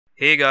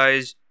Hey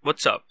guys,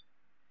 what's up?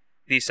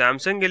 The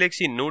Samsung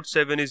Galaxy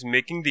Note-7 is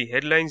making the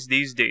headlines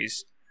these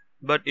days.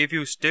 But if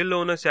you still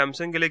own a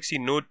Samsung Galaxy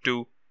Note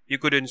 2, you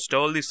could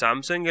install the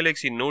Samsung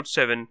Galaxy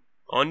Note-7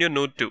 on your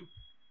Note 2.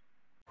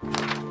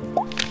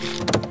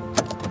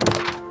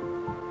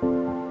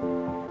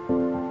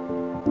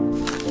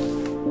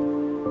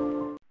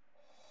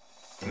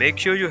 Make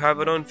sure you have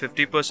around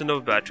 50%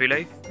 of battery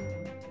life.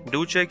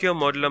 Do check your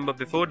model number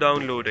before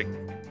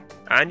downloading.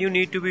 And you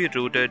need to be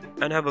rooted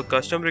and have a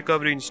custom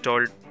recovery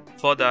installed.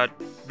 For that,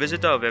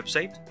 visit our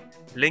website.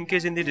 Link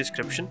is in the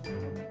description.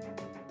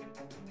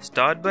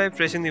 Start by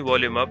pressing the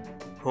volume up,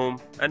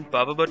 home and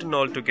power button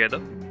all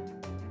together.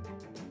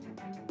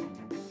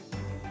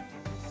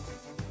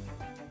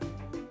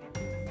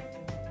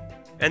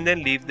 And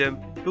then leave them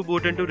to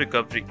boot into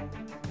recovery.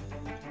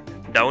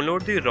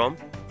 Download the ROM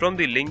from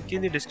the link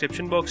in the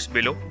description box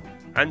below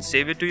and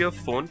save it to your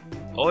phone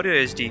or your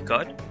SD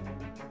card.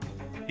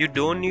 You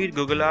don't need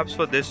Google Apps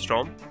for this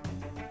ROM.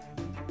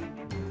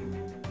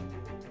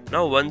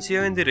 Now once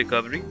you're in the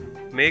recovery,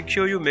 make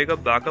sure you make a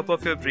backup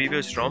of your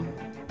previous ROM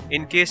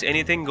in case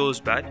anything goes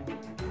bad.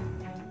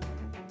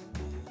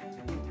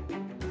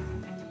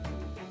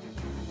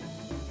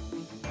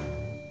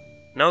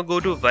 Now go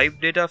to Wipe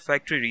Data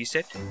Factory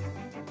Reset.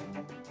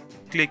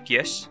 Click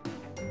Yes.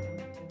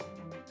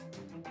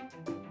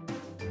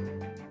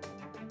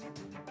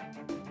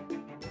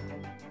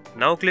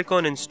 Now click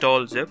on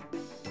Install Zip.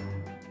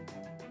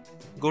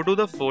 Go to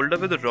the folder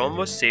where the ROM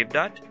was saved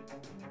at,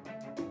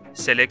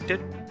 select it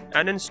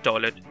and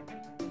install it.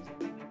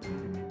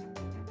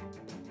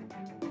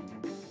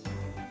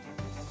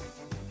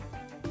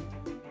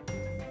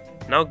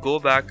 Now go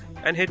back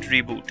and hit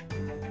Reboot.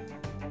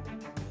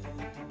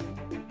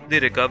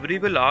 The recovery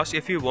will ask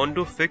if you want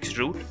to fix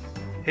root,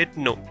 hit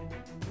No.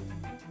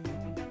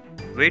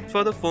 Wait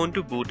for the phone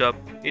to boot up,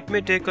 it may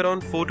take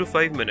around 4 to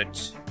 5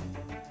 minutes.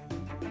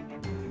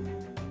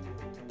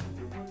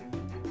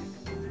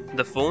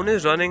 The phone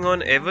is running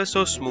on ever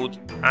so smooth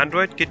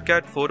Android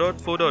KitKat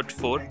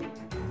 4.4.4.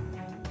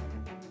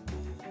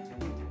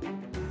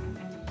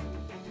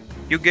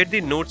 You get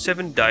the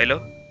Note-7 dialer,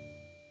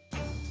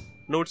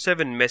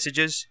 Note-7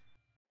 messages,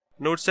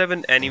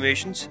 Note-7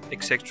 animations,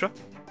 etc.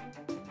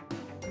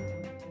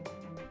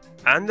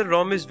 And the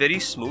ROM is very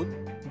smooth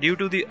due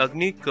to the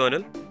Agni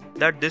kernel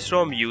that this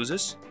ROM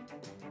uses.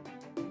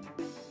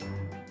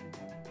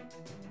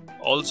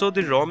 Also,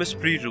 the ROM is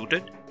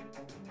pre-rooted.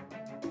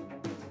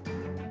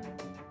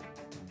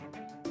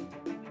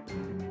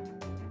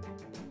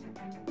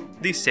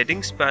 The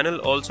settings panel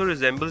also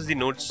resembles the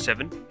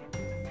Note-7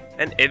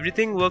 and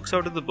everything works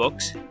out of the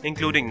box,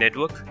 including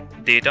network,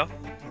 data,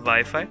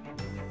 Wi-Fi.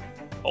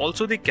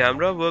 Also the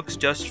camera works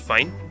just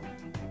fine.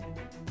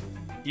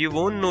 You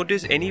won't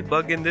notice any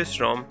bug in this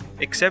ROM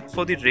except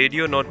for the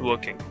radio not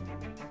working.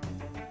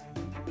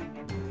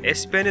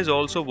 S Pen is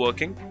also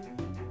working.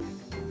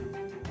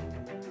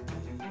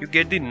 You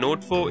get the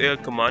Note 4 Air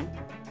command.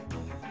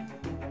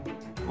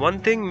 One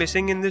thing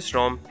missing in this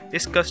ROM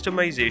is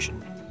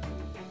customization.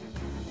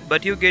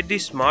 But you get the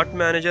Smart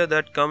Manager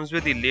that comes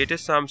with the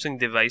latest Samsung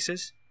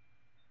devices.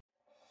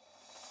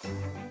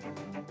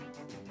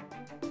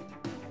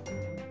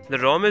 The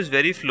ROM is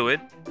very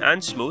fluid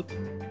and smooth,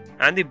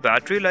 and the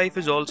battery life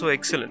is also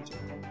excellent.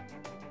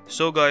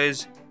 So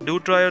guys, do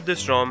try out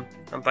this ROM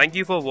and thank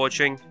you for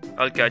watching.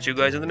 I'll catch you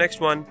guys in the next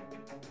one.